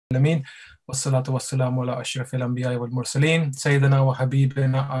العالمين والصلاة والسلام على أشرف الأنبياء والمرسلين سيدنا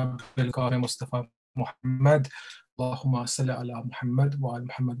وحبيبنا أبي القاسم مصطفى محمد اللهم صل على محمد وعلى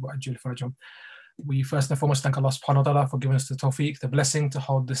محمد وأجل فرجهم. We first and foremost thank Allah subhanahu wa ta'ala for giving us the tawfiq, the blessing to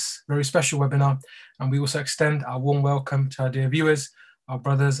hold this very special webinar, and we also extend our warm welcome to our dear viewers, our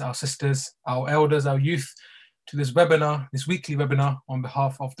brothers, our sisters, our elders, our youth, to this webinar, this weekly webinar on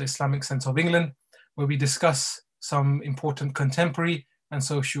behalf of the Islamic Centre of England, where we discuss some important contemporary and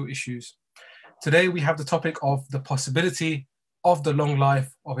social issues. Today we have the topic of the possibility of the long life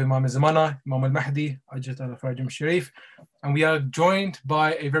of Imam Zamana, Imam al-Mahdi, Ajat al-Farajim Sharif, and we are joined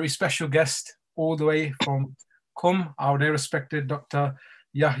by a very special guest all the way from Qum, our dear respected Dr.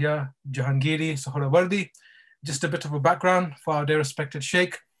 Yahya Jahangiri Suhrawardi. Just a bit of a background for our dear respected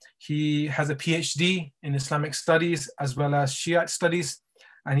Sheikh. He has a PhD in Islamic studies as well as Shiite studies,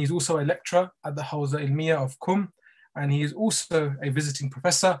 and he's also a lecturer at the Hawza Ilmiya of Qum, and he is also a visiting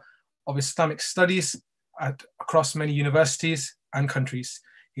professor of Islamic studies across many universities and countries.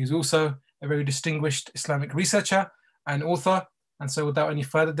 He's also a very distinguished Islamic researcher and author. And so without any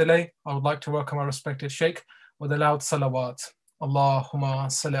further delay, I would like to welcome our respected Sheikh with a loud salawat. Allahumma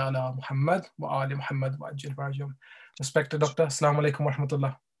salli ala Muhammad wa ali Muhammad wa ajil farajum. Respected Doctor, Assalamu alaikum wa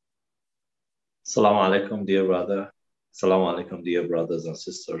rahmatullah. Assalamu alaikum, dear brother. Assalamu alaikum, dear brothers and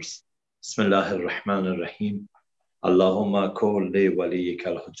sisters. Bismillahir Rahmanir Rahim. Allahumma kulli waliyika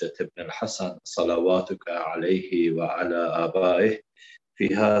al-Hujjat ibn al-Hasan salawatuka alayhi wa ala abaih fi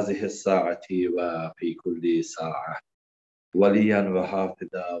hadhihi as-sa'ati wa fi kulli sa'ah. وليا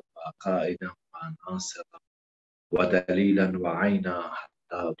وحافظا وقائدا وناصرا ودليلا وعينا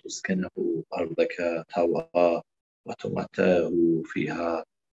حتى تسكنه أرضك طوعا وتمتعه فيها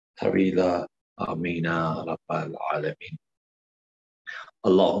طويلا آمين رب العالمين.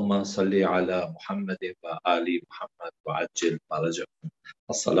 اللهم صل على محمد وآل محمد وعجل فرجهم.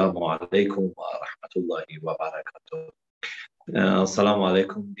 السلام عليكم ورحمة الله وبركاته. Assalamu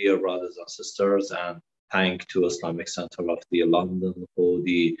alaikum, dear brothers and sisters, and thank to Islamic Centre of the London for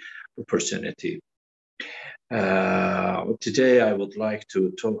the opportunity. Today I would like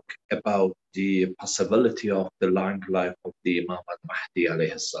to talk about the possibility of the long life of the Imam al-Mahdi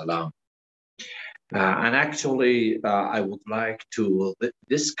alayhi salam. And actually I would like to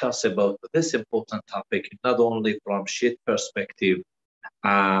discuss about this important topic not only from Shiite perspective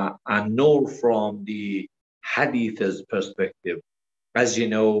and nor from the Hadith's perspective. As you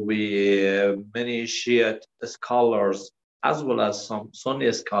know, many Shiite scholars, as well as some Sunni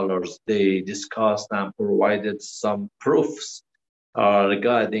scholars, they discussed and provided some proofs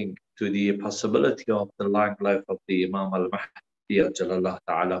regarding to the possibility of the long life of the Imam al-Mahdi Ajalallah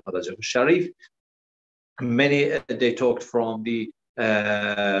Ta'ala Farajah Sharif. Many, they talked from the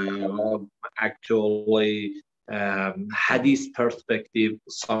Hadith perspective,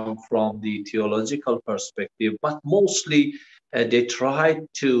 some from the theological perspective, but mostly they tried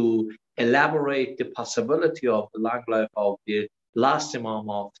to elaborate the possibility of the long life of the last Imam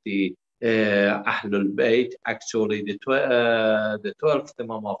of the Ahlul Bayt, actually the 12th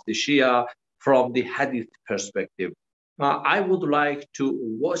Imam of the Shia, from the Hadith perspective. Now, I would like to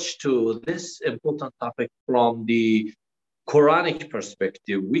watch to this important topic from the Quranic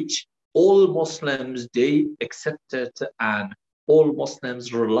perspective, which all Muslims, they accepted, and all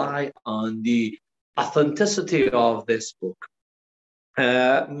Muslims rely on the authenticity of this book.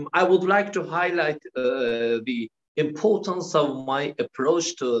 I would like to highlight the importance of my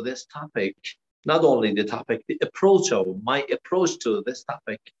approach to this topic, not only the topic, the approach of my approach to this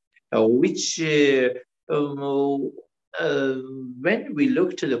topic, which when we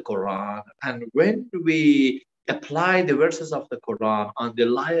look to the Quran and when we apply the verses of the Quran on the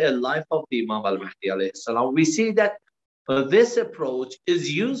life of the Imam al-Mahdi alayhi salam, we see that this approach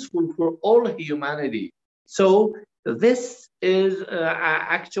is useful for all humanity. So this is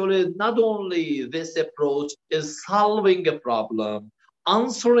actually not only this approach is solving a problem,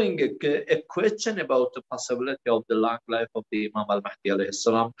 answering a question about the possibility of the long life of the Imam al-Mahdi alayhi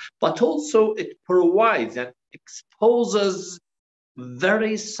salam, but also it provides and exposes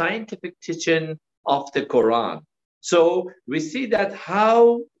very scientific teaching of the Quran. So we see that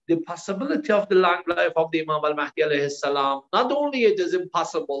how the possibility of the long life of the Imam al-Mahdi alayhi salam, not only it is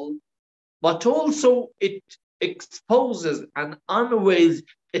impossible, but also it exposes and unveils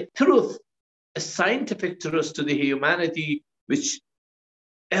a truth, a scientific truth to the humanity, which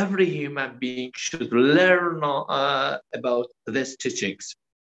every human being should learn about these teachings.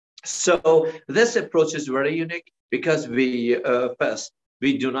 So this approach is very unique because we first,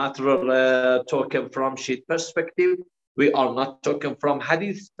 we do not talk from Shiite perspective. We are not talking from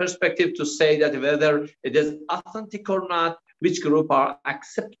Hadith perspective to say that whether it is authentic or not. which group are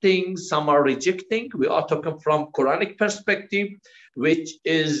accepting, some are rejecting. We are talking from Quranic perspective, which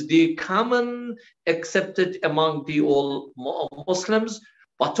is the common accepted among the all Muslims,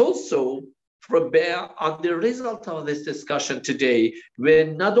 but also on the result of this discussion today,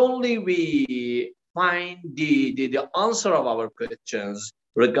 when not only we find the answer of our questions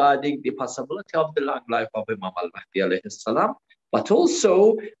regarding the possibility of the long life of Imam al-Mahdi alayhi salam, but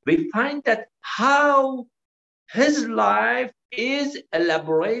also we find that how his life is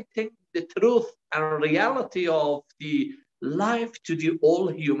elaborating the truth and reality of the life to the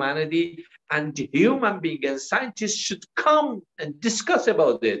all humanity, and the human being and scientists should come and discuss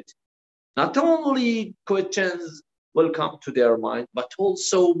about it. Not only questions will come to their mind, but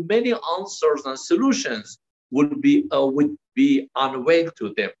also many answers and solutions would be unveiled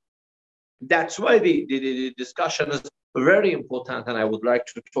to them. That's why the discussion is very important, and I would like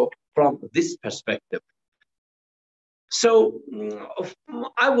to talk from this perspective. So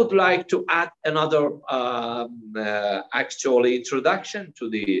I would like to add another actually introduction to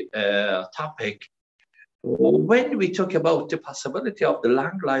the topic. When we talk about the possibility of the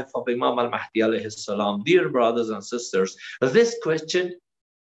long life of Imam al-Mahdi alayhi salam, dear brothers and sisters, this question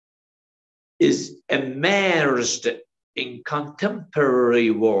is immersed in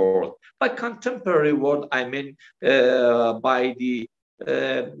contemporary world. By contemporary world, I mean by the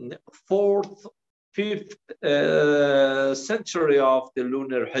 4th, 5th century of the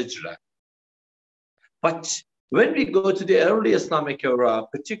lunar hijrah. But when we go to the early Islamic era,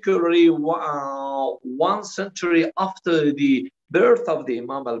 particularly 1 century after the birth of the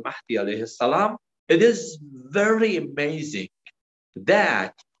Imam al-Mahdi alayhi salam, it is very amazing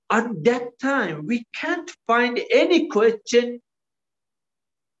that at that time we can't find any question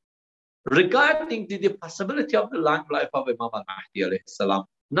regarding the possibility of the long life of Imam al-Mahdi alayhi salam.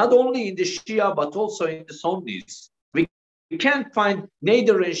 Not only in the Shia, but also in the Sunnis. We can't find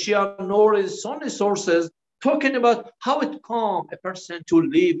neither in Shia nor in Sunni sources talking about how it comes a person to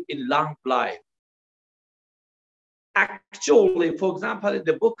live in long life. Actually, for example, in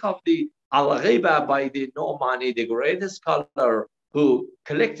the book of the al-Ghaiba by the Nomani, the great scholar who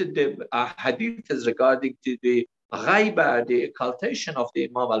collected the hadiths regarding to the Ghaiba, the occultation of the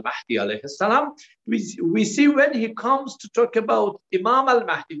Imam al-Mahdi alayhi salam, we see when he comes to talk about Imam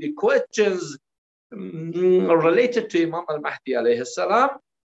al-Mahdi, the questions related to Imam al-Mahdi alayhi salam,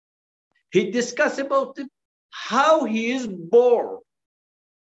 he discusses about how he is born.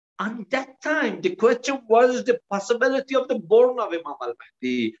 At that time, the question was the possibility of the born of Imam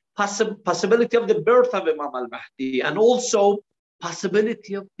al-Mahdi, possibility of the birth of Imam al-Mahdi, and also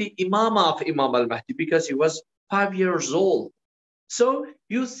possibility of the Imamah of Imam al-Mahdi, because he was 5 years old. So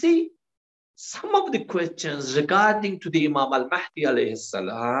you see, some of the questions regarding to the Imam al-Mahdi alayhi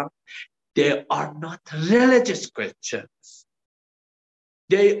salam, they are not religious questions.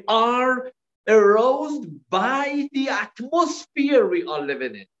 They are aroused by the atmosphere we are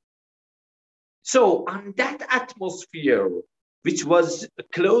living in. So on that atmosphere, which was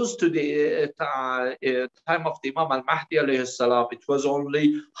close to the time of the Imam al-Mahdi alayhi salam, it was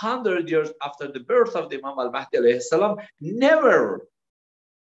only 100 years after the birth of the Imam al-Mahdi alayhi salam, never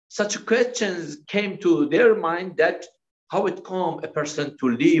such questions came to their mind that how it come a person to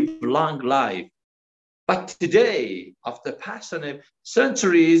live long life. But today, after past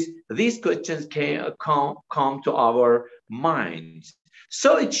centuries, these questions come to our minds.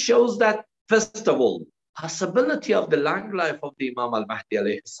 So it shows that, first of all, possibility of the long life of the Imam al-Mahdi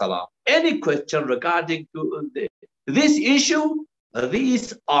alayhi salam. Any question regarding to this issue,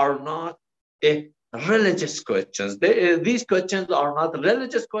 these are not religious questions. These questions are not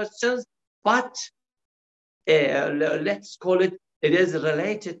religious questions, but let's call it, it is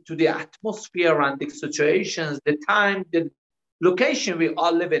related to the atmosphere and the situations, the time, the location we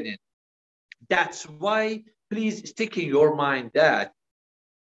are living in. That's why, please stick in your mind that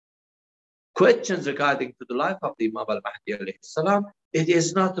questions regarding to the life of the Imam al-Mahdi alayhi salam, it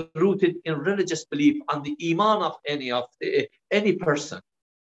is not rooted in religious belief on the iman of any person.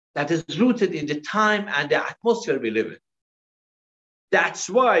 That is rooted in the time and the atmosphere we live in. That's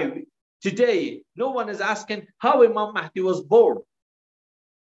why today no one is asking how Imam Mahdi was born.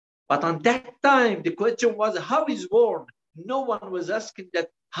 But on that time, the question was how he's born. No one was asking that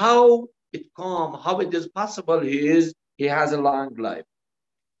how it come, how it is possible he has a long life.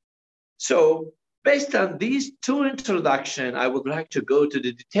 So based on these two introductions, I would like to go to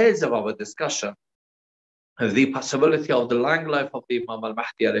the details of our discussion. The possibility of the long life of the Imam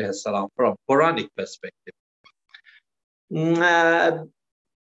al-Mahdi alayhi salam from Quranic perspective.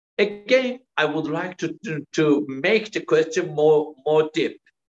 Again, I would like to make the question more deep,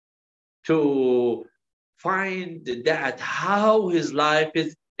 to find that how his life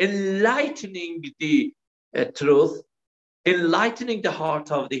is enlightening the truth, enlightening the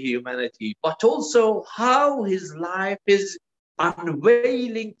heart of the humanity, but also how his life is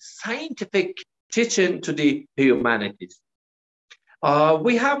unveiling scientific teaching to the humanities.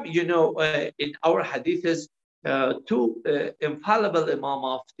 We have, in our hadiths, two infallible Imam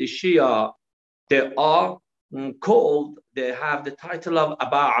of the Shia. They are called, they have the title of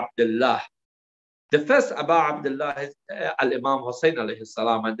Abu Abdullah. The first Abu Abdullah is Al-Imam Hussein alayhi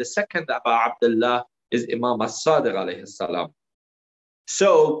salam, and the second Abu Abdullah is Imam As-Sadiq alayhi salam.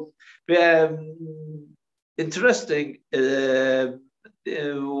 So, interesting,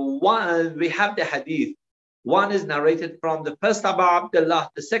 one, we have the hadith. One is narrated from the first Abu Abdullah,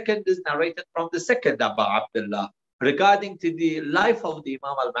 the second is narrated from the second Abu Abdullah, regarding to the life of the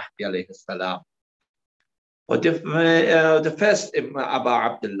Imam al-Mahdi alayhi salam. But the first Abu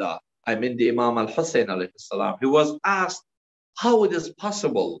Abdullah, I mean the Imam al-Hussein alayhi salam, he was asked how it is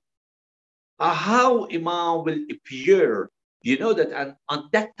possible, how Imam will appear. You know that on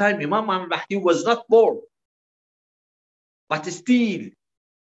that time Imam al-Mahdi was not born, but still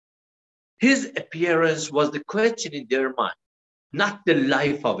his appearance was the question in their mind, not the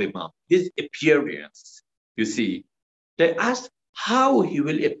life of Imam, his appearance. You see, they asked how he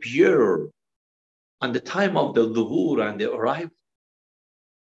will appear on the time of the dhuhur and the arrival.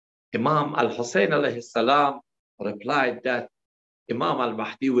 Imam al-Hussein alayhi salam replied that Imam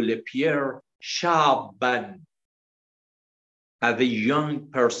al-Mahdi will appear shaban, as a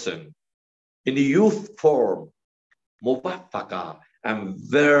young person, in a youth form, muwaffaka, and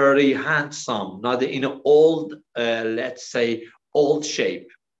very handsome, not in an old, let's say, old shape.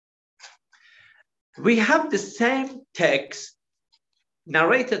 We have the same text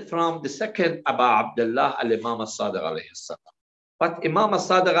narrated from the second Abu Abdullah al-Imam As-Sadiq alayhi salam. But Imam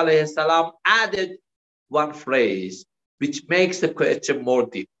As-Sadiq alayhi salam added one phrase which makes the question more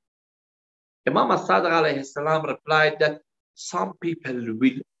deep. Imam As-Sadiq alayhi salam replied that some people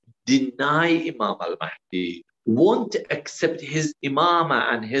will deny Imam al-Mahdi, won't accept his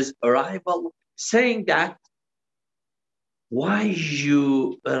imama and his arrival, saying that why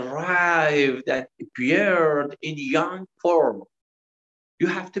you arrived and appeared in young form? You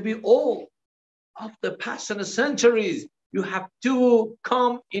have to be old. After passing centuries, you have to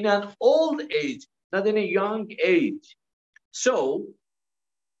come in an old age, not in a young age. So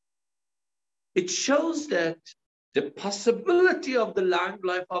it shows that the possibility of the long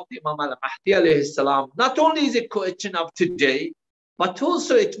life of the Imam al-Mahdi alayhi salam not only is a question of today, but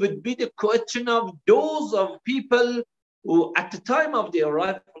also it would be the question of those of people who at the time of the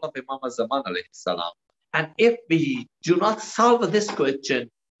arrival of Imam al-Zaman alayhi salam. And if we do not solve this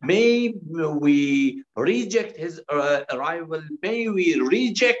question, may we reject his arrival, may we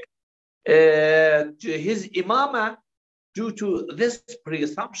reject his imama due to these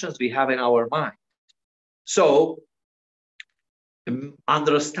pre-assumptions we have in our mind. So,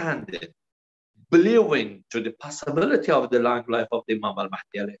 understanding, believing to the possibility of the long life of the Imam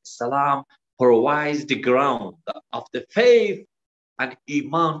al-Mahdi alayhi salam provides the ground of the faith and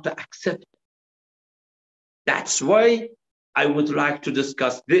iman to accept. That's why I would like to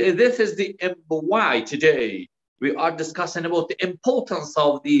discuss, this is the why today we are discussing about the importance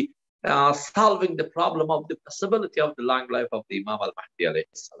of the solving the problem of the possibility of the long life of the Imam al-Mahdi alayhi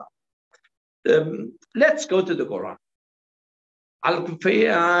salam. Let's go to the Quran. In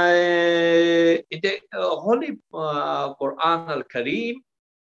the Holy Quran al-Kareem,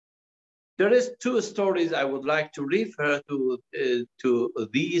 there is two stories I would like to refer to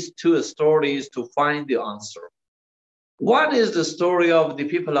these two stories to find the answer. One is the story of the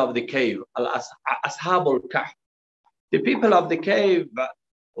people of the cave, Ashab al-Kahf. The people of the cave,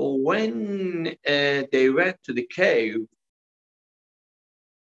 when they went to the cave,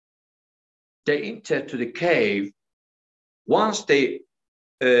 they entered to the cave. Once they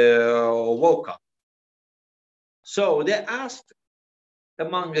woke up, so they asked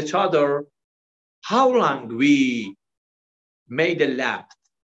among each other, how long we made a lapse?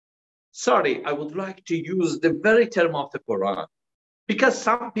 Sorry, I would like to use the very term of the Quran, because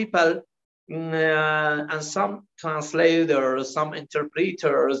some people and some translators, some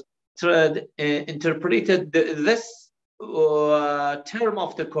interpreters interpreted this term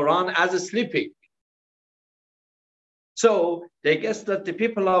of the Quran as a sleeping. So they guess that the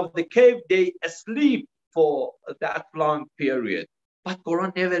people of the cave, they sleep for that long period. But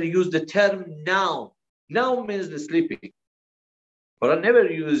Quran never used the term now. Now means the sleeping. Quran never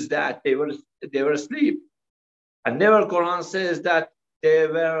used that. They were asleep. And never Quran says that they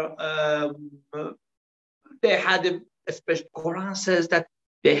had a special. Quran says that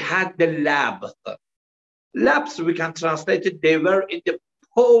they had the labth. Labs, we can translate it, they were in the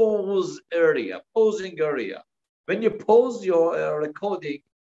posing area. When you pause your recording,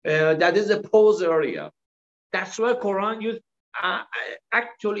 that is a pause area. That's why Quran used.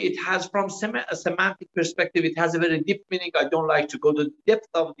 Actually, it has, from a semantic perspective, it has a very deep meaning. I don't like to go to the depth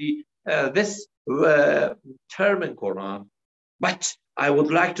of this term in Quran, but I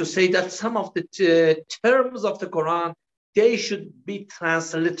would like to say that some of the terms of the Quran, they should be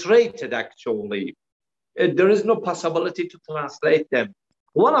transliterated. Actually, there is no possibility to translate them.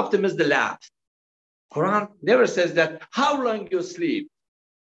 One of them is the labs. Quran never says that how long you sleep.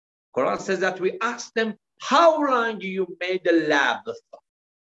 Quran says that we ask them, how long you made the lab?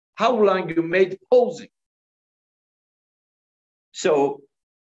 How long you made posing? So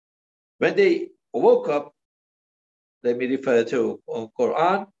when they woke up, let me refer to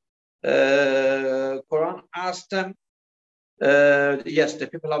Quran. Quran asked them, yes, the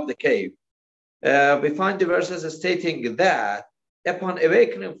people of the cave. We find the verses stating that upon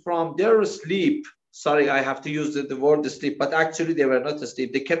awakening from their sleep, sorry, I have to use the word sleep, but actually they were not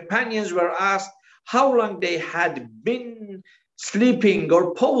asleep. The companions were asked how long they had been sleeping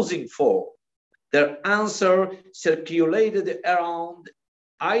or posing for. Their answer circulated around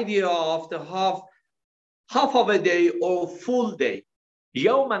idea of the half of a day or full day.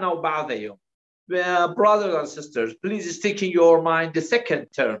 يوما أو بعض يوم. Brothers and sisters, please stick in your mind the second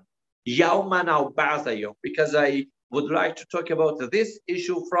term, يوما أو بعض يوم, because I would like to talk about this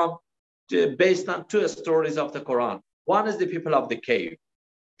issue based on two stories of the Quran. One is the people of the cave.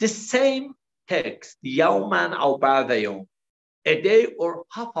 The same text, يوما أو بعض يوم, a day or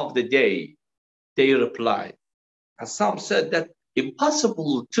half of the day, they replied. And some said that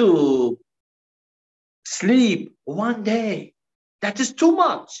impossible to sleep one day. That is too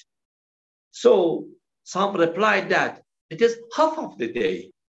much. So some replied that it is half of the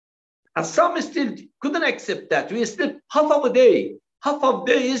day. And some still couldn't accept that. We sleep half of a day. Half of a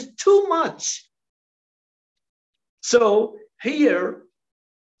day is too much. So here,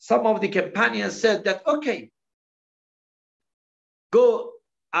 some of the companions said that, okay, go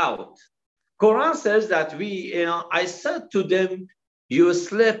out. Quran says that I said to them, you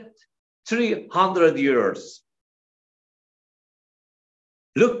slept 300 years.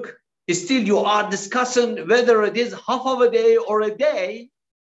 Look, still you are discussing whether it is half of a day or a day.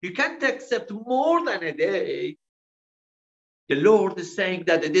 You can't accept more than a day. The Lord is saying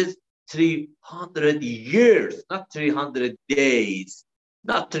that it is 300 years, not 300 days,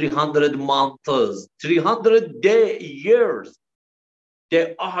 not 300 months, 300 years.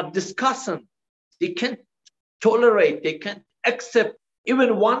 They are discussing. They can't tolerate, they can't accept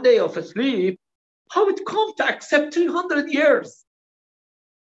even one day of sleep. How it comes to accept 300 years?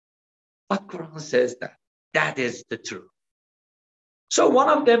 But Quran says that is the truth. So one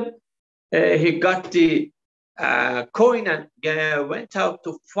of them, he got the coin and went out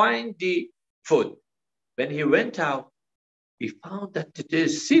to find the food. When he went out, he found that the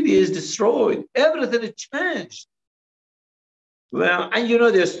city is destroyed. Everything is changed. Well, and you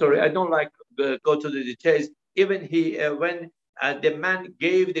know the story. I don't like to go to the details. Even when the man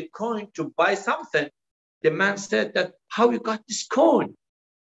gave the coin to buy something, the man said that, how you got this coin?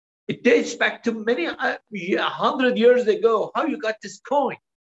 It dates back to many 100 years ago. How you got this coin?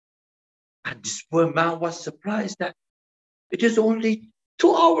 And this poor man was surprised that it is only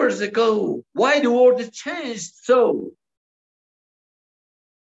 2 hours ago. Why the world has changed so?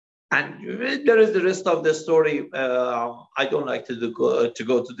 And there is the rest of the story. I don't like to go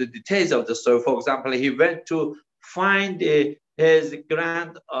to the details of the story. For example, he went to find his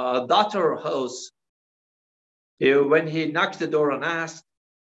granddaughter's house. When he knocked the door and asked,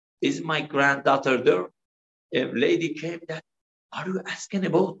 is my granddaughter there? A lady came that, are you asking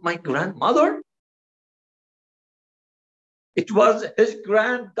about my grandmother? It was his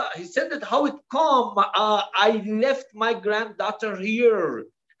granddaughter. He said that, how it come? I left my granddaughter here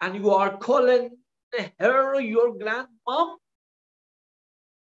and you are calling her your grandmom?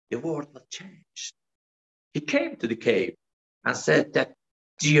 The world was changed. He came to the cave and said that,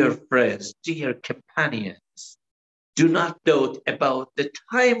 dear friends, dear companions, do not doubt about the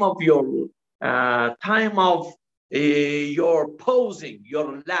time of your posing,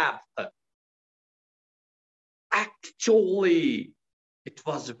 your laughter. Actually, it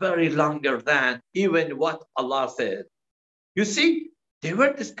was very longer than even what Allah said. You see, they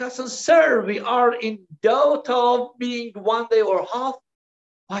were discussing, sir, we are in doubt of being one day or half.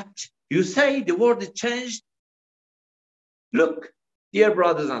 What you say, the world is changed. Look, dear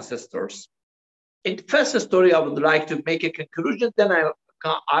brothers and sisters, in the first story, I would like to make a conclusion, then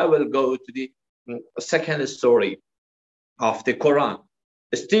I will go to the second story of the Quran.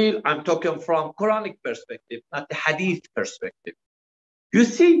 Still, I'm talking from Quranic perspective, not the Hadith perspective. You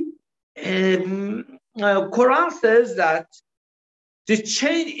see, Quran says that the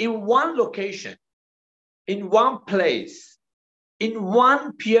change in one location, in one place, in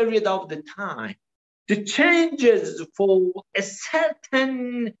one period of the time, the changes for a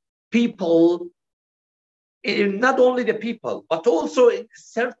certain people, not only the people, but also in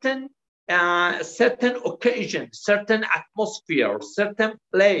certain occasion, certain atmosphere, certain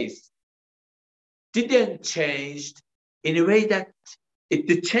place, didn't change in a way that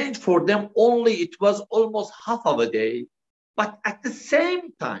the change for them only, it was almost half of a day, but at the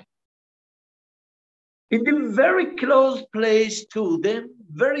same time, in the very close place to them,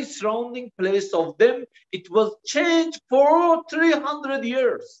 very surrounding place of them, it was changed for 300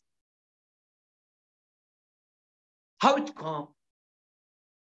 years. How it come?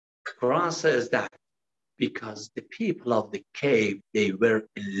 Quran says that because the people of the cave, they were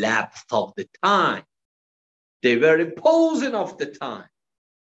in lapse of the time. They were imposing of the time.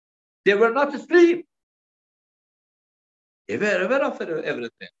 They were not asleep. They were aware of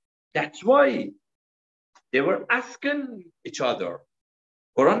everything. That's why they were asking each other.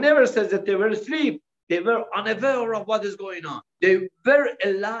 Quran never says that they were asleep. They were unaware of what is going on. They were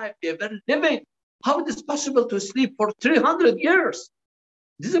alive. They were living. How it is possible to sleep for 300 years?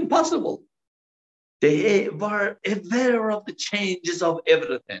 It is impossible. They were aware of the changes of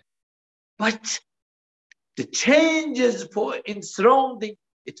everything. But the changes in surrounding,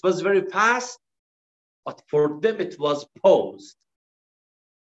 it was very fast, but for them it was paused.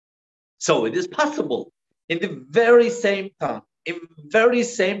 So it is possible in the very same time, in very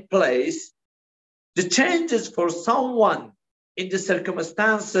same place, the changes for someone in the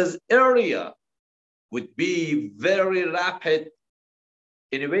circumstances area would be very rapid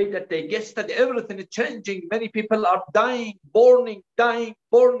in a way that they guess that everything is changing. Many people are dying, born.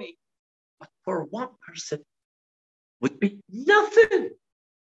 But for one person, would be nothing.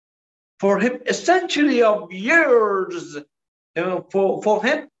 For him, a century of years, for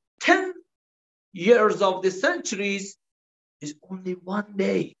him, 10 years of the centuries is only one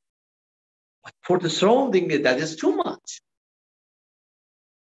day. But for the surrounding, that is too much.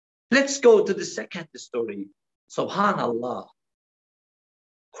 Let's go to the second story. Subhanallah.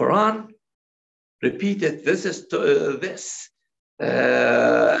 Quran repeated this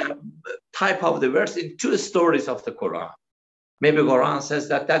type of the verse in 2 stories of the Quran. Maybe Quran says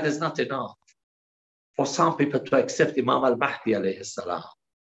that that is not enough for some people to accept Imam al-Mahdi alayhi salam.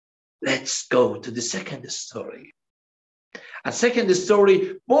 Let's go to the second story. And second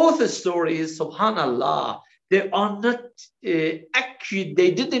story, both stories, subhanallah, they are not accurate.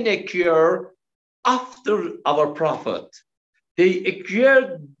 They didn't occur after our Prophet. They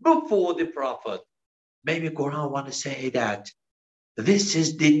occurred before the Prophet. Maybe Quran want to say that this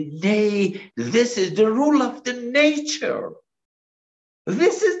is the rule of the nature.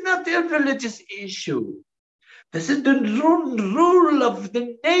 This is not a religious issue. This is the rule of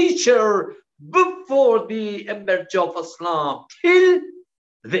the nature before the emergence of Islam till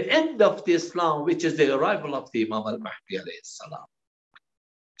the end of the Islam, which is the arrival of the Imam al-Mahdi alayhi salam.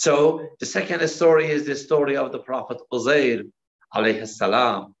 So the second story is the story of the Prophet Uzair alayhi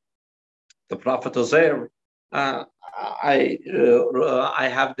salam. The Prophet Uzair, I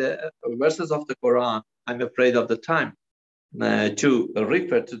have the verses of the Quran. I'm afraid of the time to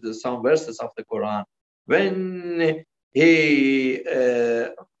refer to some verses of the Quran. When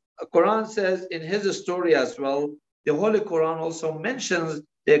Quran says in his story as well, the Holy Quran also mentions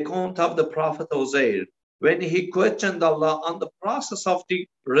the account of the Prophet Uzair when he questioned Allah on the process of the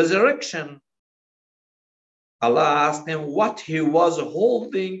resurrection. Allah asked him what he was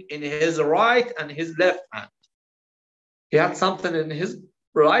holding in his right and his left hand. He had something in his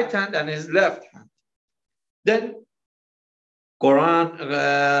right hand and his left hand. Then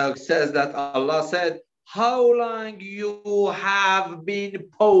Quran says that Allah said, how long you have been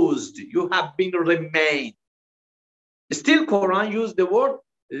paused, you have been remained. Still Quran used the word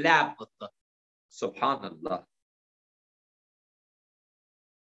labd. Subhanallah.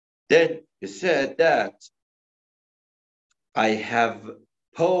 Then he said that I have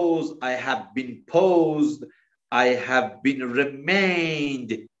paused, I have been paused, I have been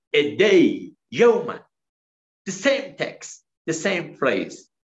remained a day, yawman. The same text, the same phrase.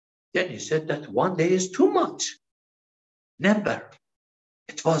 Then he said that one day is too much. Never.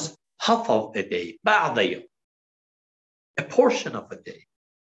 It was half of a day, ba'da, a portion of a day.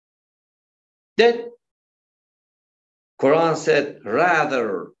 Then Quran said,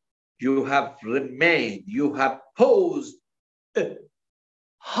 rather, you have remained, you have paused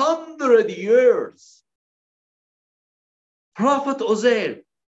 100 years. Prophet Uzair.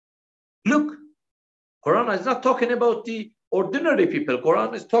 Look, Quran is not talking about the ordinary people.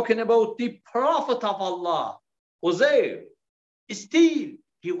 Quran is talking about the Prophet of Allah, Uzair. Still,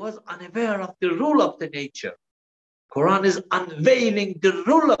 he was unaware of the rule of the nature. Quran is unveiling the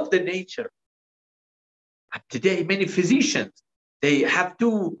rule of the nature. And today, many physicians, they have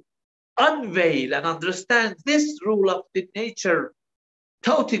to unveil and understand this rule of the nature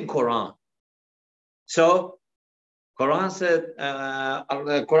taught in Quran. So, Quran said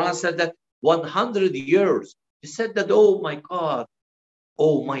that 100 years. He said that, oh my God,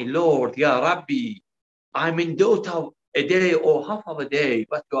 oh my Lord, Ya Rabbi, I'm in doubt of a day or half of a day,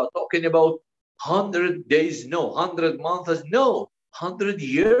 but you are talking about 100 days, no, 100 months, no, 100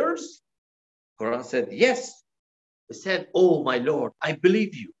 years? Quran said, yes. He said, oh my Lord, I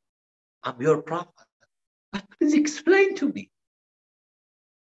believe you. I'm your prophet. But please explain to me.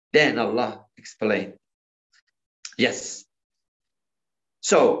 Then Allah explained. Yes.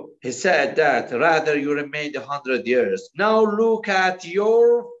 So he said that rather you remained 100 years. Now look at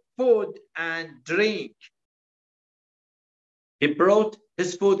your food and drink. He brought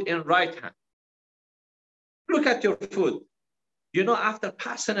his food in right hand. Look at your food. You know, after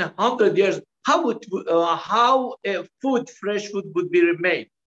passing 100 years, how fresh food would be remained?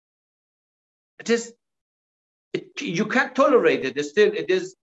 You can't tolerate it. It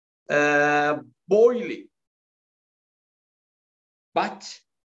is boiling. But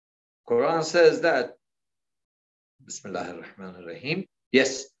Quran says that, Bismillah ar-Rahman ar-Rahim.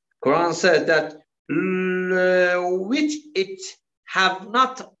 Yes, Quran said that which it have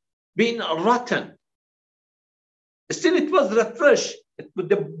not been rotten. Still, it was refreshed. It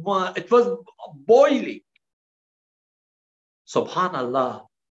was boiling. Subhanallah.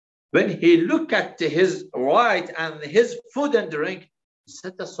 When he looked at his right and his food and drink, he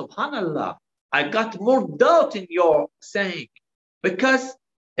said that, Subhanallah, I got more doubt in your saying. Because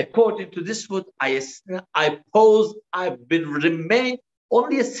according to this food, I've been remained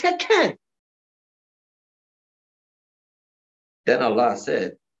only a second. Then Allah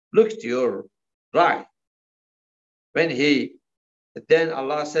said, look to your right. Then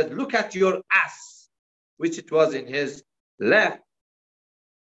Allah said, look at your ass, which it was in his left.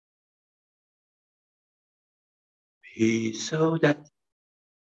 He saw that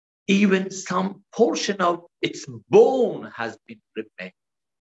even some portion of its bone has been remained.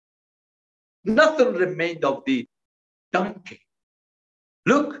 Nothing remained of the donkey.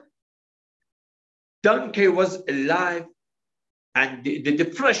 Look, donkey was alive and the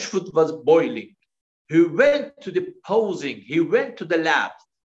fresh food was boiling. He went to the posing. He went to the lab.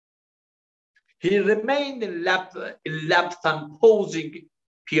 He remained in lab and posing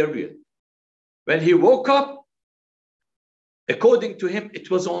period. When he woke up, according to him, it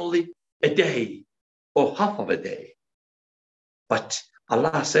was only a day or half of a day. But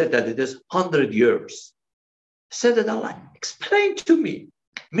Allah said that it is 100 years. He said that, Allah, explain to me.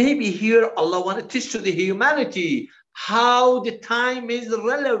 Maybe here Allah want to teach to the humanity how the time is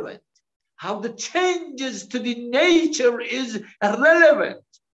relevant, how the changes to the nature is relevant.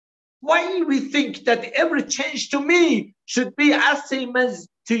 Why we think that every change to me should be as same as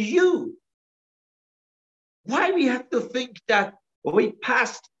to you? Why we have to think that we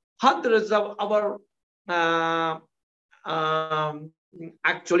passed hundreds of our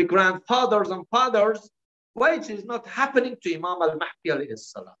actually grandfathers and fathers? Why it is not happening to Imam al-Mahdi alayhi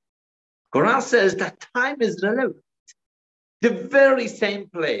salam? Quran says that time is relevant. The very same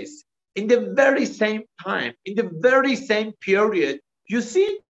place, in the very same time, in the very same period, you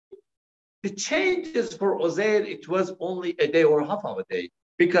see the changes for Uzair, it was only a day or half of a day.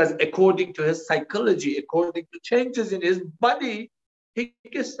 Because according to his psychology, according to changes in his body, he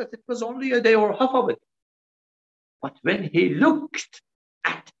guessed that it was only a day or half of it. But when he looked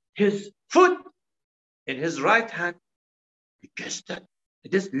at his foot in his right hand, he guessed that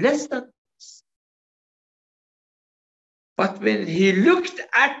it is less than this. But when he looked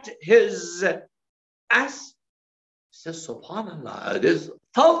at his ass, he says, Subhanallah, it is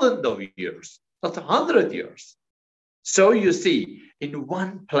thousands of years, not 100 years. So you see, in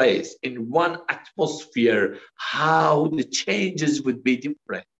one place, in one atmosphere, how the changes would be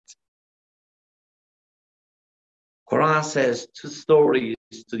different. Quran says two stories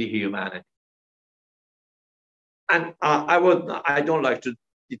to the humanity. And I don't like to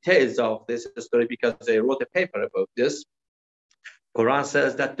details of this story because I wrote a paper about this. Quran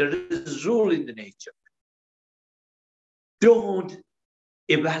says that there is rule in the nature. Don't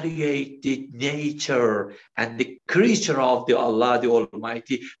evaluate the nature and the creature of the Allah, the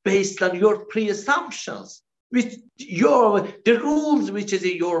Almighty, based on your pre-assumptions. The rules which is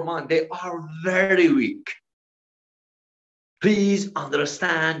in your mind, they are very weak. Please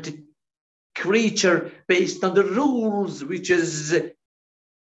understand creature based on the rules which is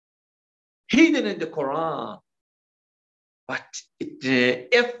hidden in the Quran. But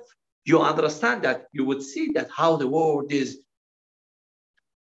if you understand that, you would see that how the world is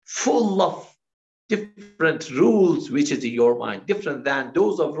full of different rules which is in your mind, different than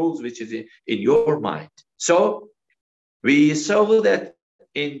those of rules which is in your mind. So we saw that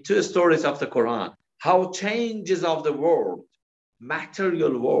in two stories of the Quran, how changes of the world,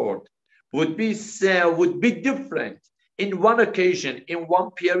 material world, would be different in one occasion, in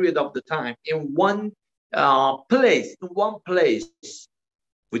one period of the time, in one place,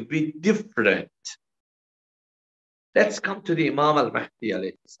 would be different. Let's come to the Imam al-Mahdi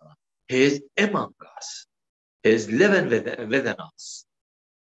alayhi salam. He is among us. He is living within us.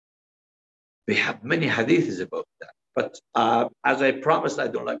 We have many hadiths about that. But as I promised, I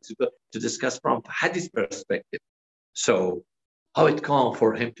don't like to discuss from hadith perspective. So how it come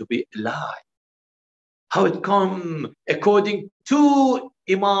for him to be alive? How it come according to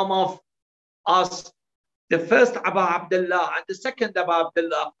Imam of us, the first Abu Abdullah and the second Abu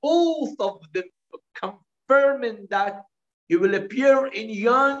Abdullah, both of them confirming that he will appear in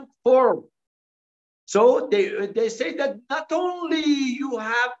young form. So they say that not only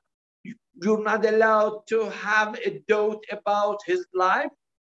you're not allowed to have a doubt about his life,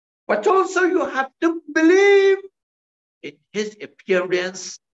 but also you have to believe in his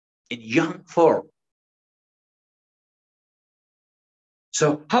appearance in young form.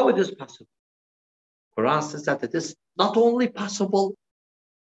 So how it is possible? Quran says that it is not only possible,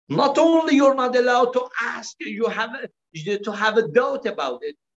 not only you're not allowed to ask, you have to have a doubt about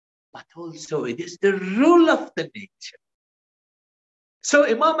it, but also it is the rule of the nature. So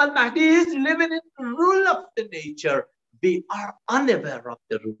Imam al-Mahdi is living in the rule of the nature. We are unaware of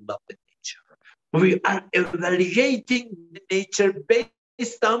the rule of the nature. We are evaluating the nature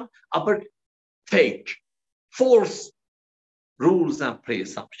based on our fake, false rules and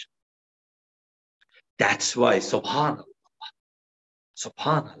pre-assumptions. That's why, subhanallah,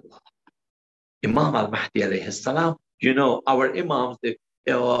 Imam al-Mahdi alayhi salam, you know, our Imams, the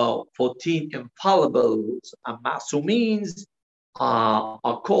 14 infallibles and ma'sumeens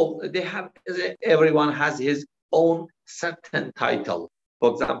are called, everyone has his own certain title.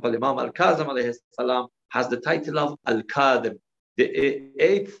 For example, Imam al-Kazim alayhi salam has the title of al-Qadim. The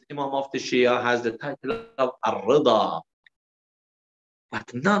 8th Imam of the Shia has the title of al-Rida.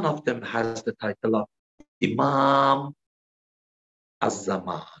 But none of them has the title of Imam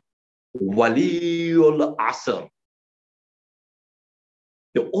al-Zaman, Waliul Asr.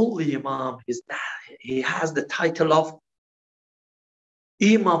 The only Imam is that he has the title of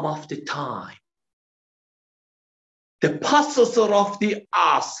Imam of the time, the possessor of the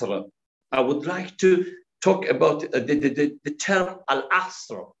Asr. I would like to talk about the term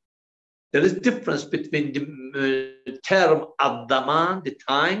al-Asr. There is a difference between the term al-Zaman, the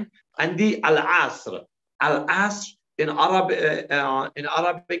time, and the al-Asr. Al-Asr in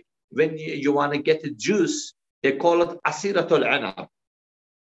Arabic, when you want to get a juice, they call it asiratul anab,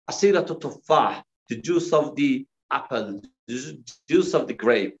 asiratul tuffah, the juice of the apple, the juice of the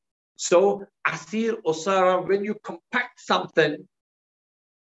grape. So asir usara, when you compact something,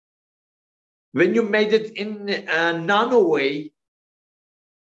 when you made it in a nano way,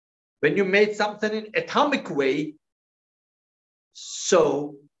 when you made something in atomic way,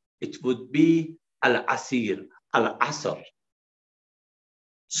 so it would be al-asir, al-asr.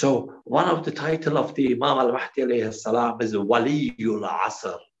 So one of the title of the Imam al-Mahdi alayhi salam is Waliyul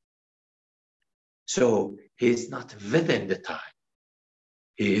Asr. So he is not within the time.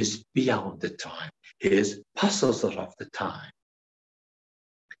 He is beyond the time. He is possessor of the time.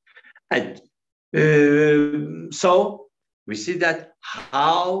 And so we see that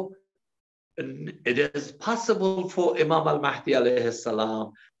how it is possible for Imam al-Mahdi alayhi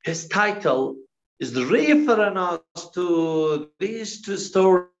salam, his title is referring us to these two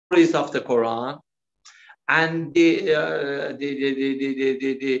stories of the Quran, and the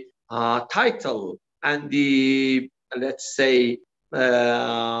title and the, let's say,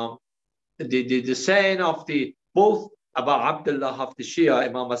 the saying of the both Abu Abdullah of the Shia,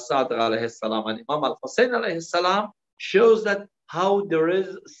 Imam al-Sadiq alayhi salam, and Imam al-Hussein alayhi salam, shows that how there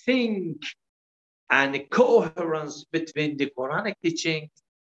is sync and coherence between the Quranic teaching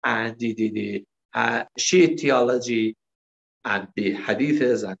and the Shia theology and the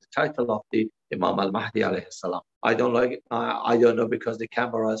hadiths and the title of the Imam al-Mahdi alayhi salam. I don't know, because the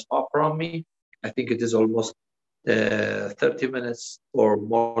camera is far from me. I think it is almost 30 minutes or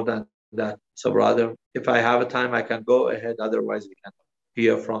more than that. So brother, if I have a time, I can go ahead. Otherwise, we can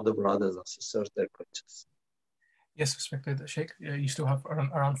hear from the brothers and sisters their questions. Yes, respected Sheikh. You still have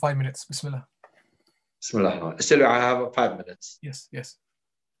around 5 minutes. Bismillah. Bismillah. Still, I have 5 minutes. Yes, yes.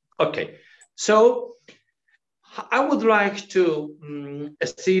 Okay. So I would like to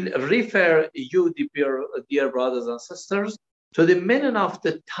still refer you, dear brothers and sisters, to the meaning of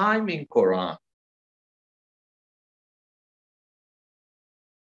the time in Quran.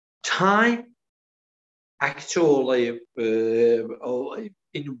 Time, actually,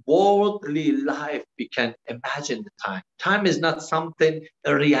 in worldly life, we can imagine the time. Time is not something,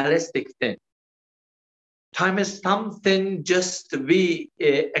 a realistic thing. Time is something just to be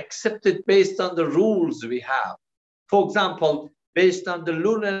accepted based on the rules we have. For example, based on the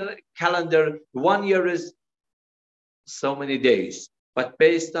lunar calendar, 1 year is so many days. But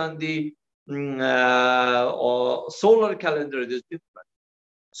based on the solar calendar, it is different.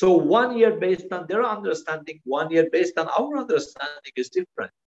 So 1 year based on their understanding, 1 year based on our understanding is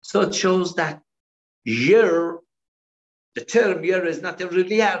different. So it shows that year, the term year is not a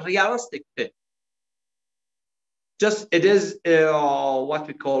really realistic thing. Just it is what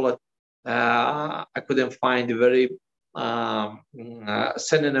we call it. I couldn't find a very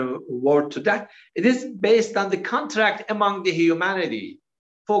synonym word to that. It is based on the contract among the humanity.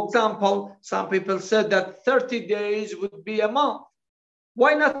 For example, some people said that 30 days would be a month.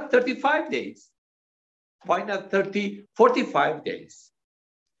 Why not 35 days? Why not 45 days?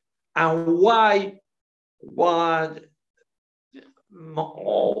 And why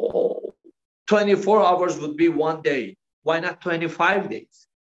 24 hours would be 1 day? Why not 25 days?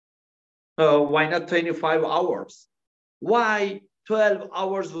 Why not 25 hours? Why 12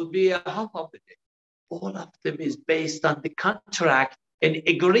 hours would be a half of the day? All of them is based on the contract and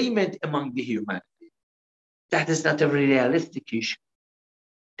agreement among the humanity. That is not a realistic issue.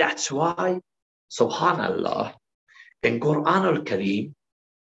 That's why, subhanallah, in Qur'an al-Kareem,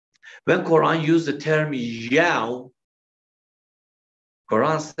 when Quran used the term Yawm,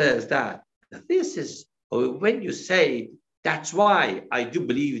 Quran says that this is, when you say, that's why I do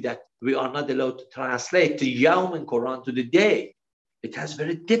believe that we are not allowed to translate the Yawm in Quran to the day. It has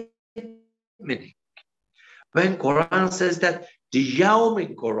very deep meaning. When Quran says that the Yawm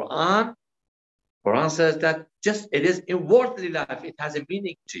in Quran says that just it is in worldly life, it has a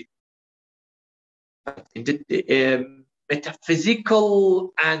meaning to it. But in the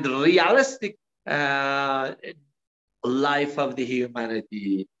metaphysical and realistic life of the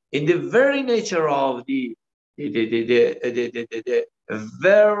humanity, in the very nature of the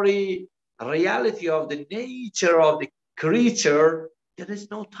very reality of the nature of the creature, there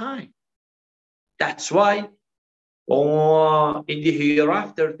is no time. That's why in the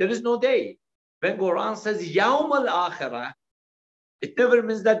hereafter, there is no day. When Quran says Yawm al-Akhirah, it never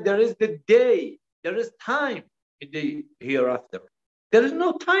means that there is the day. There is time in the hereafter. There is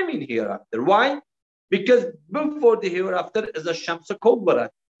no time in hereafter. Why? Because before the hereafter is a Shamsa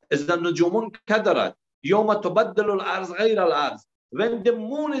Kubrat, is the Nujumun Kadarat, Yawma Tubaddalu al-Arz Ghayr al-Arz. When the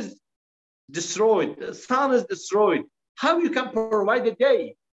moon is destroyed, the sun is destroyed, how you can provide a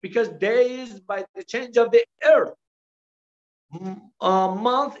day? Because day is by the change of the earth.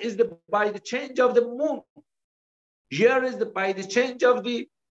 Month is by the change of the moon. Year is by the change of the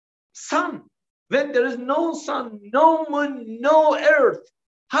sun. When there is no sun, no moon, no earth,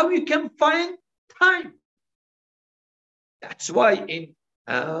 how you can find time? That's why in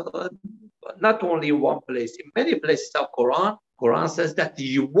not only in one place, in many places of Quran says that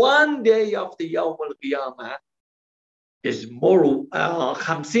the 1 day of the Yawm al-Qiyamah is more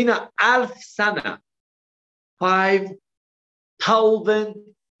 50,000 sana, 5,000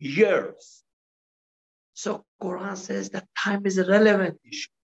 years. So Quran says that time is a relevant issue.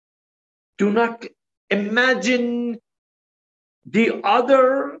 Do not imagine the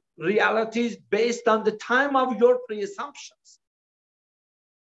other realities based on the time of your pre-assumptions.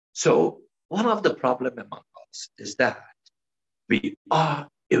 So one of the problems among us is that we are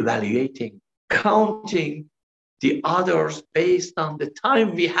evaluating, counting the others based on the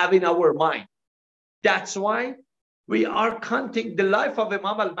time we have in our mind. That's why we are counting the life of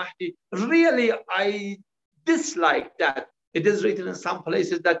Imam al-Mahdi. Really, I dislike that. It is written in some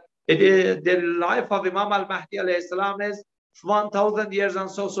places that the life of Imam al-Mahdi alayhi salam is 1,000 years and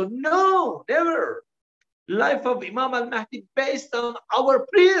so. No, never. Life of Imam al-Mahdi based on our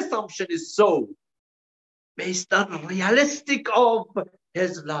pre-assumption is so. Based on realistic of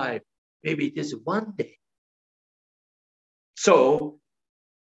his life. Maybe it is 1 day. So,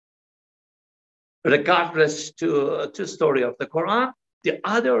 regardless to story of the Quran, the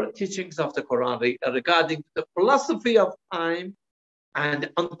other teachings of the Quran regarding the philosophy of time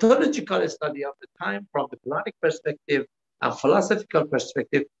and ontological study of the time from the Quranic perspective and philosophical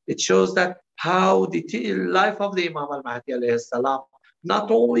perspective, it shows that how the life of the Imam al-Mahdi alayhi salam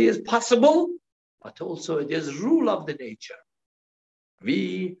not only is possible, but also it is rule of the nature.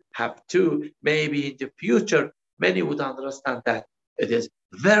 We have to, maybe in the future, many would understand that it is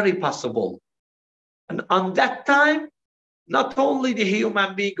very possible. And on that time, not only the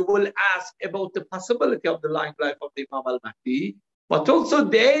human being will ask about the possibility of the long life of the Imam al-Mahdi, but also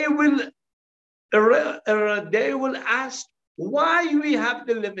they will ask why we have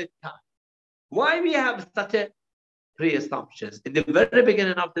the limit time, why we have such a pre-assumptions. In the very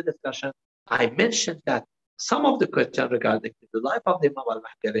beginning of the discussion, I mentioned that some of the questions regarding the life of the Imam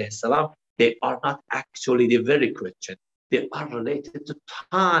al-Mahdi alayhi salam, they are not actually the very question. They are related to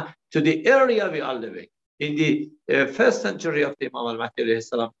time, to the area we are living. In the first century of the Imam al-Mahdi alayhi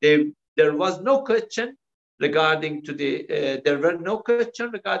salam, there was no question regarding to the, there were no question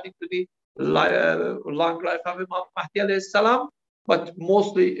regarding to the long life of Imam al-Mahdi alayhi salam, but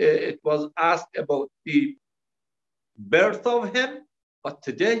mostly it was asked about the birth of him. But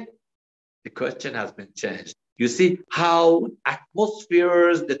today, the question has been changed. You see how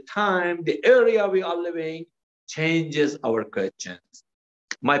atmospheres, the time, the area we are living changes our questions.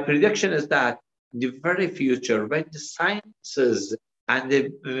 My prediction is that in the very future, when the sciences and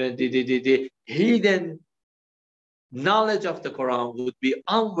the hidden knowledge of the Quran would be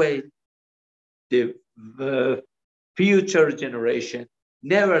unveiled, the future generation,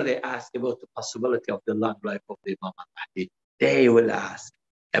 never they ask about the possibility of the long life of the Imam al-Mahdi. They will ask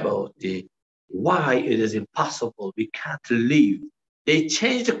about the why it is impossible, we can't live. They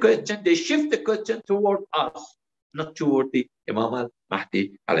change the question, they shift the question toward us, not toward the Imam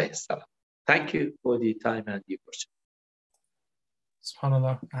al-Mahdi alayhi salam. Thank you for the time and the question.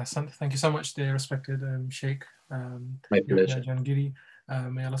 SubhanAllah, Hassan. Thank you so much, dear respected Sheikh Yahya Jahangiri.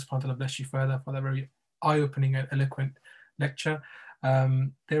 May Allah subhanahu wa ta'ala bless you further for that very eye-opening and eloquent lecture.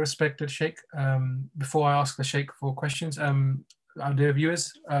 Dear respected Sheikh, before I ask the Sheikh for questions, our dear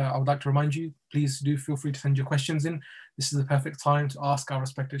viewers, I would like to remind you, please do feel free to send your questions in. This is the perfect time to ask our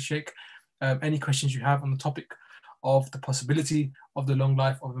respected Sheikh any questions you have on the topic of the possibility of the long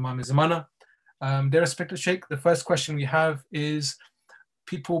life of Imam Zamana. Dear respected Sheikh, the first question we have is,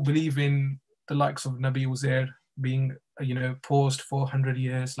 people believe in the likes of Nabi Uzair being, paused for 100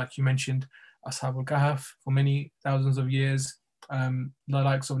 years, like you mentioned, Ashab al-Kahf for many thousands of years, the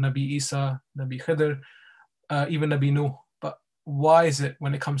likes of Nabi Isa, Nabi Khidr, even Nabi Nuh. But why is it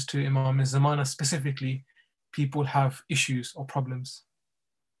when it comes to Imam Zamana specifically, people have issues or problems?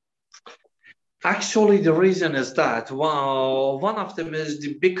 Actually, the reason is that, well, one of them is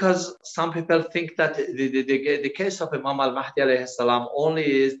because some people think that the case of Imam al-Mahdi alayhi salam only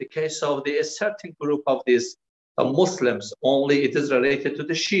is the case of a certain group of these Muslims, only it is related to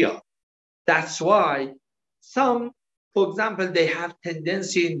the Shia. That's why some, for example, they have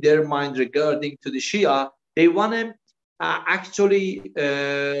tendency in their mind regarding to the Shia, they want to actually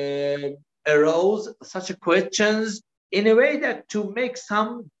arouse such questions in a way that to make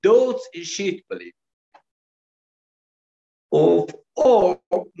some doubts in Shiite belief. Or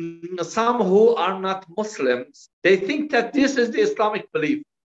some who are not Muslims, they think that this is the Islamic belief.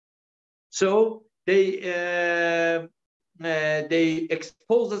 So they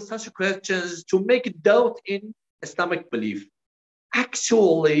expose such questions to make doubt in Islamic belief.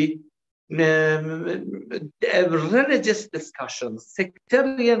 Actually, religious discussions,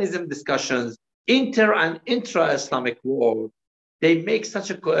 sectarianism discussions, inter and intra-Islamic world, they make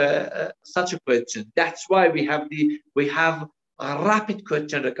such a question. That's why we have a rapid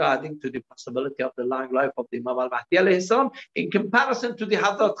question regarding to the possibility of the long life of the Imam al-Mahdi alayhi salam in comparison to the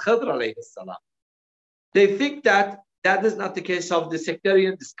Hazrat Khidr alayhi salam. They think that that is not the case of the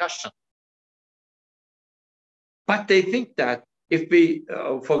sectarian discussion. But they think that if we,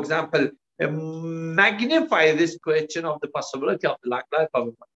 for example, magnify this question of the possibility of the long life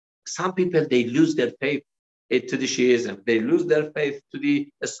of some people, they lose their faith to the Shiism. They lose their faith to the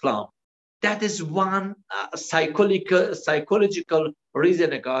Islam. That is one psychological reason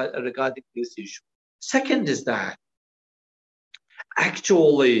regarding this issue. Second is that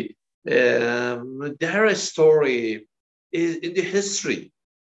actually their story is in the history.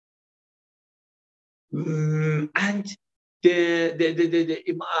 And the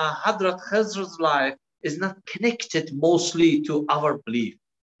Hadrat Khidr's life is not connected mostly to our belief.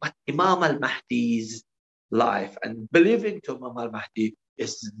 But Imam al-Mahdi's life and believing to Imam al-Mahdi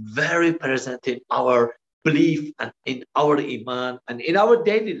is very present in our belief and in our iman and in our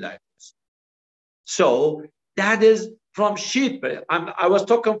daily lives. So that is from Shiite. I was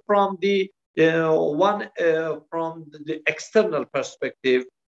talking from the from the external perspective.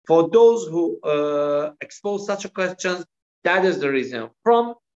 For those who expose such questions, That is the reason.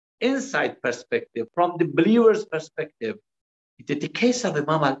 From inside perspective, from the believer's perspective, the case of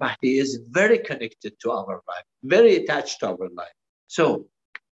Imam al-Mahdi is very connected to our life, very attached to our life. So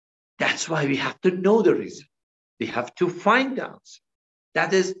that's why we have to know the reason. We have to find out.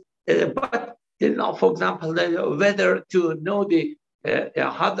 That is, but you know, for example, whether to know the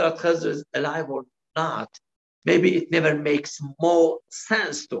Hadrat Khazr is alive or not, maybe it never makes more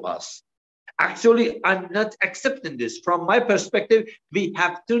sense to us. Actually, I'm not accepting this. From my perspective, we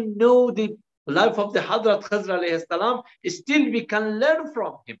have to know the life of the Hadrat Khazr alayhi salam. Still, we can learn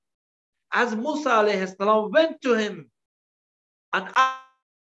from him. As Musa alayhi salam went to him and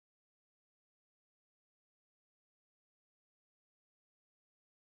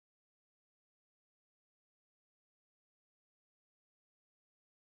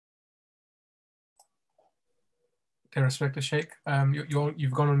Okay, respected Sheikh.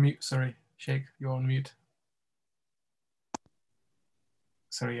 You've gone on mute. Sorry, Sheikh, you're on mute.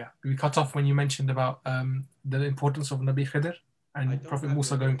 Sorry, yeah. We cut off when you mentioned about the importance of Nabi Khidr and Prophet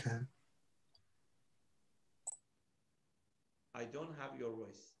Musa going to him. I don't have your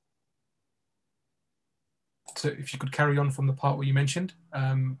voice. So if you could carry on from the part where you mentioned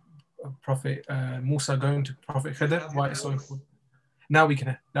Prophet Musa going to Prophet Khidr, why it's so important. Now we can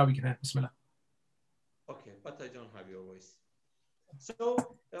hear. Bismillah. Okay, but I don't have your voice.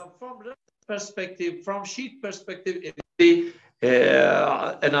 So from perspective, from sheet perspective,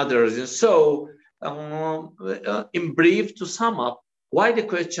 another reason. So in brief, to sum up, why the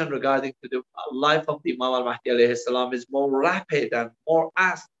question regarding to the life of the Imam al-Mahdi alayhi salam is more rapid and more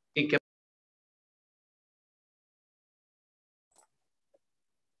asked in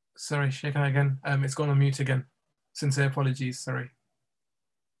Sorry, Sheikh, again. It's gone on mute again. Sincere apologies. Sorry.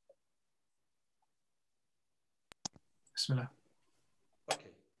 Bismillah.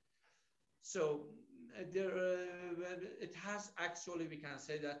 Okay. So it has actually, we can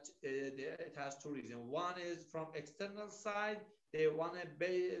say that it has two reasons. One is from external side, they want to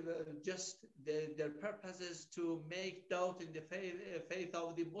just their purpose is to make doubt in the faith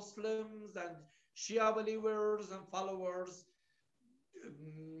of the Muslims and Shia believers and followers,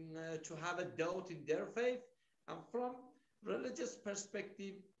 to have a doubt in their faith. And from religious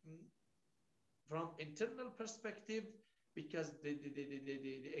perspective, from internal perspective, because the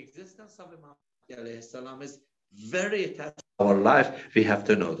existence of Imam alayhi salam is very attached to our life, we have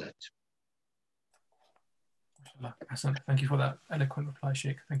to know that. Thank you for that eloquent reply,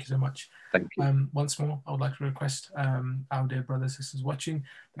 Sheikh. Thank you so much. Thank you. Once more, I would like to request our dear brothers and sisters watching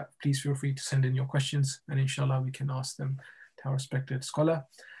that please feel free to send in your questions, and inshallah we can ask them to our respected scholar.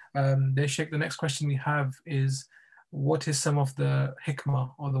 Dear Sheikh, the next question we have is, what is some of the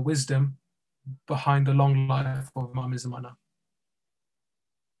hikmah or the wisdom behind the long life of Imam Zamana?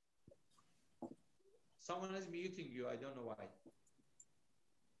 Someone is muting you. I don't know why.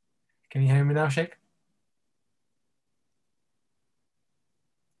 Can you hear me now, Sheikh?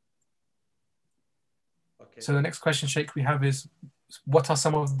 Okay. So the next question, Sheikh, we have is, what are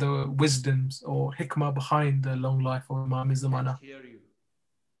some of the wisdoms or hikmah behind the long life of Imam Zamana? I can't hear you.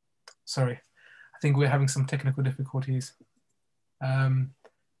 Sorry, I think we're having some technical difficulties. Can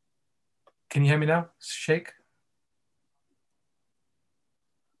you hear me now, Sheikh?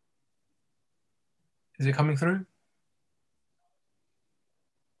 Is it coming through?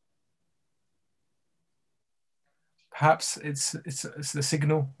 Perhaps it's the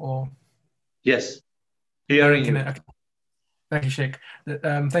signal, or yes, hearing you. Okay. Thank you, Sheikh.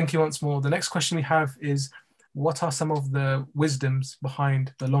 Thank you once more. The next question we have is, what are some of the wisdoms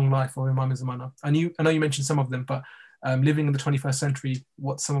behind the long life of Imam Zamana? I know you mentioned some of them, but living in the 21st century,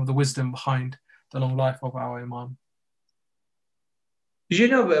 what's some of the wisdom behind the long life of our Imam? You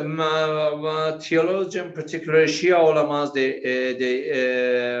know, theologians, particularly Shia ulamas, they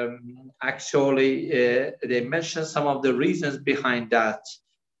actually they mention some of the reasons behind that,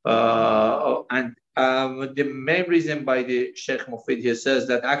 and the main reason by the Sheikh Mufid, he says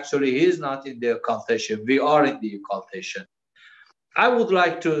that actually he is not in the occultation. We are in the occultation. I would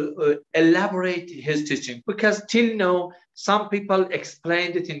like to elaborate his teaching, because till now some people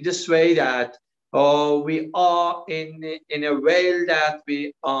explained it in this way that we are in a way that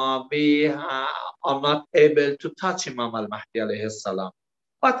we are not able to touch Imam al-Mahdi alayhi salam.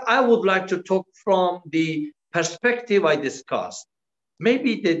 But I would like to talk from the perspective I discussed.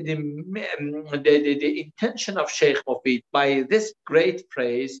 Maybe the intention of Sheikh Mufid by this great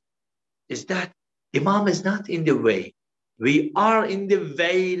phrase is that Imam is not in the way. We are in the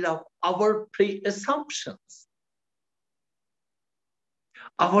veil of our pre-assumptions.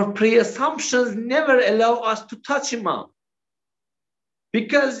 Our pre-assumptions never allow us to touch Imam.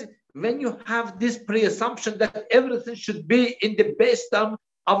 Because when you have this pre-assumption that everything should be in the based on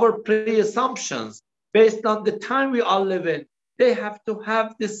our pre-assumptions, based on the time we all live in, they have to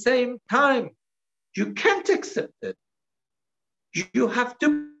have the same time. You can't accept it. You have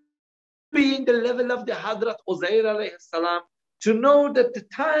to be in the level of the Hadrat Uzair alayhi salam to know that the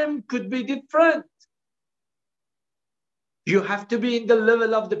time could be different. You have to be in the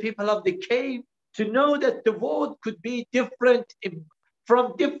level of the people of the cave to know that the world could be different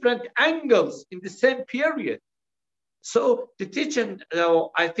from different angles in the same period. So the teaching,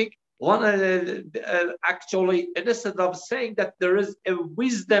 I think, actually, instead of saying that there is a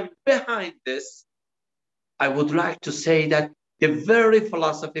wisdom behind this, I would like to say that the very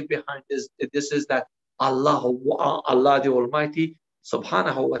philosophy behind this is that Allah the Almighty,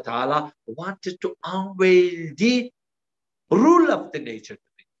 subhanahu wa ta'ala, wanted to unveil the rule of the nature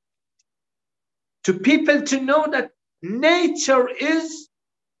to people, to know that nature is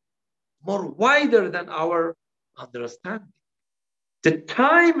more wider than our understanding. The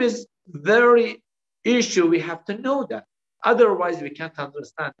time is very issue. We have to know that. Otherwise, we can't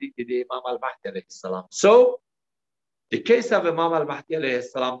understand the Imam al-Mahdi alayhi salam. So, the case of Imam al-Mahdi alayhi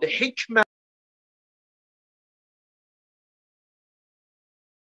salam, the hikmah,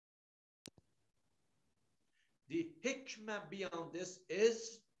 beyond this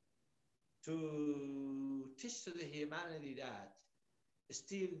is to teach to the humanity that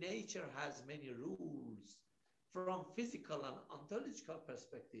still nature has many rules. From physical and ontological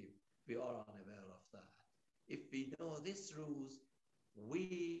perspective, we are unaware of that. If we know these rules,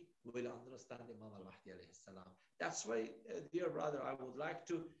 we will understand Imam al-Mahdi alayhi salam. That's why, dear brother, I would like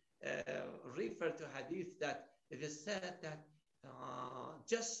to refer to hadith that it is said that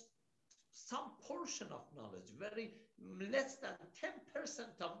just some portion of knowledge, very less than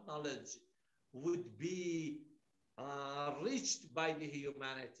 10% of knowledge would be reached by the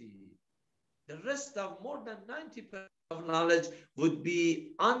humanity. The rest of more than 90% of knowledge would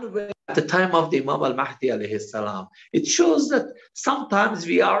be unaware at the time of the Imam al-Mahdi alayhi salam. It shows that sometimes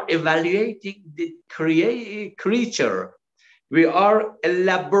we are evaluating the creature. We are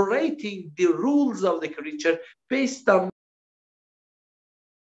elaborating the rules of the creature based on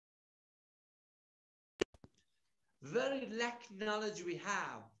very lack knowledge we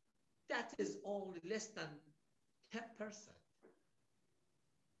have. That is only less than 10%.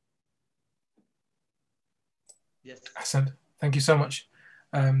 Yes. Ahsan. Thank you so much,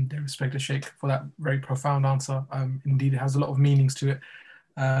 the respected Sheikh, for that very profound answer. Indeed, it has a lot of meanings to it.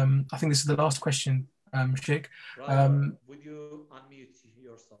 I think this is the last question, Sheikh. Would you unmute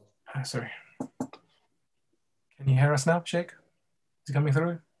yourself? Sorry. Can you hear us now, Sheikh? Is it coming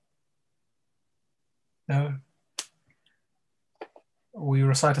through? No? We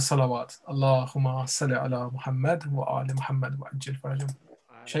recite a salawat. Allahumma salli ala Muhammad wa ali Muhammad wa ajil farajum.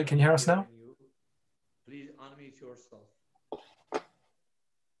 Sheikh, can you hear us now? Please unmute yourself.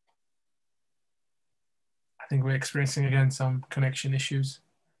 I think we're experiencing again some connection issues.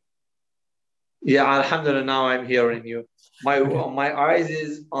 Yeah, alhamdulillah, now I'm hearing you. My eyes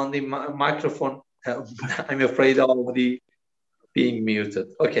is on the microphone. I'm afraid of the being muted.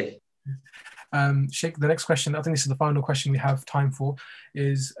 Okay. Sheikh, the next question, I think this is the final question we have time for,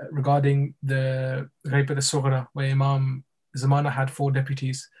 is regarding the Ghaibat al-Sughra, where Imam Zamana had 4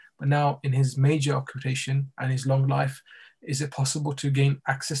 deputies, but now in his major occupation and his long life, is it possible to gain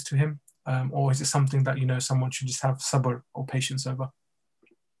access to him? Or is it something that, someone should just have sabr or patience over?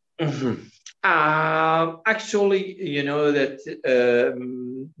 Mm-hmm. Actually, that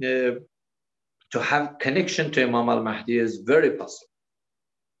to have connection to Imam al-Mahdi is very possible.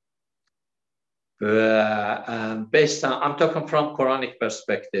 Based on, I'm talking from Quranic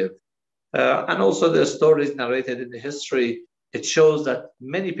perspective, and also the stories narrated in the history, it shows that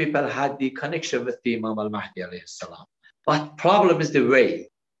many people had the connection with the Imam al-Mahdi alayhi salam. But problem is the way.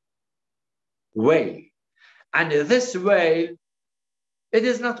 And this way, it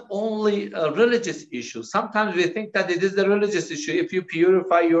is not only a religious issue. Sometimes we think that it is a religious issue. If you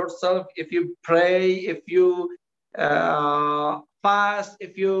purify yourself, if you pray, if you fast,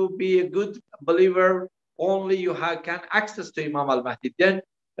 if you be a good believer, only you can access to Imam al-Mahdi. Then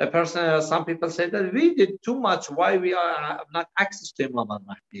some people say that we did too much. Why we have not access to Imam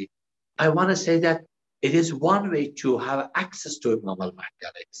al-Mahdi? I want to say that it is one way to have access to Imam al-Mahdi.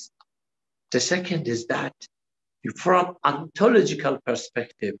 The second is that from ontological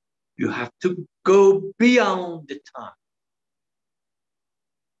perspective, you have to go beyond the time.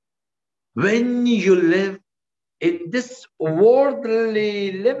 When you live in this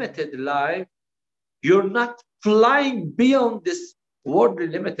worldly limited life, you're not flying beyond this worldly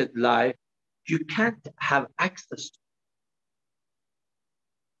limited life. You can't have access to it.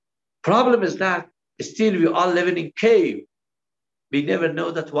 Problem is that still we are living in cave. We never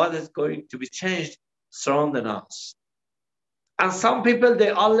know that what is going to be changed surrounding us. And some people, they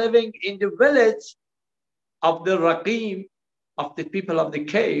are living in the village of the Raqim, of the people of the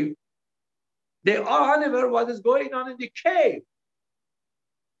cave. They are unaware what is going on in the cave.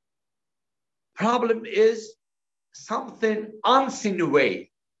 Problem is something unseen whale.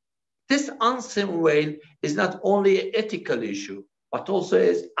 This unseen whale is not only an ethical issue, but also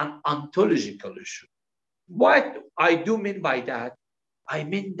is an ontological issue. What I do mean by that, I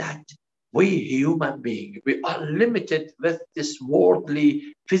mean that we human beings, we are limited with this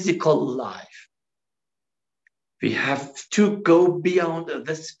worldly physical life. We have to go beyond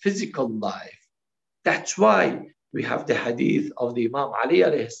this physical life. That's why we have the hadith of the Imam Ali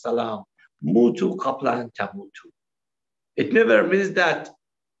alayhi salam, mutu qabla an tamutu. It never means that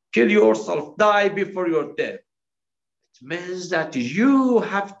kill yourself, die before your death. It means that you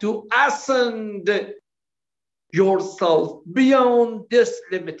have to ascend yourself beyond this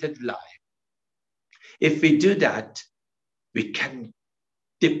limited life. If we do that, we can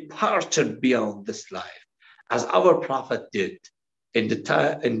depart beyond this life, as our Prophet did in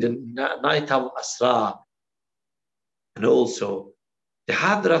the night of Asra, and also the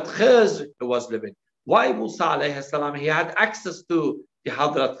Hadrat Khizr was living. Why Musa alayhi salam, he had access to the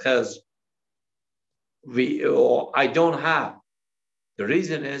Hadrat Khizr? I don't have. The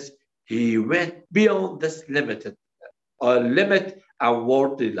reason is he went beyond this limit and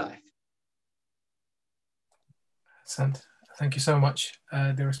worldly life. Thank you so much,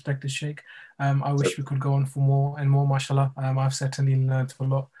 the respected Sheikh. I wish we could go on for more and more, mashallah. I've certainly learned a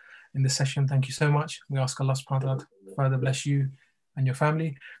lot in this session. Thank you so much. We ask Allah subhanahu wa ta'ala to further bless you and your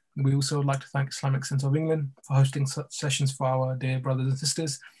family. We also would like to thank Islamic Centre of England for hosting such sessions for our dear brothers and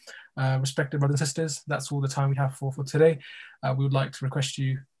sisters. Respected brothers and sisters, that's all the time we have for today. We would like to request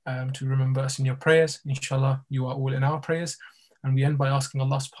you to remember us in your prayers. Inshallah, you are all in our prayers. And we end by asking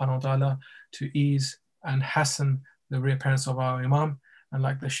Allah subhanahu wa ta'ala to ease and hasten the reappearance of our Imam. And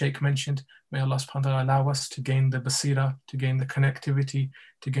like the Sheikh mentioned, may Allah subhanahu wa ta'ala allow us to gain the basira, to gain the connectivity,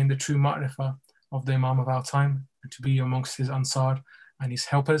 to gain the true ma'rifah of the Imam of our time, and to be amongst his ansar and his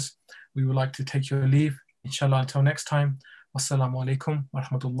helpers. We would like to take your leave, inshallah, until next time. Wassalamu alaikum wa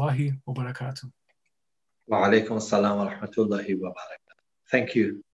rahmatullahi wa barakatuh. Wa alaikum assalam wa rahmatullahi wa barakatuh. Thank you.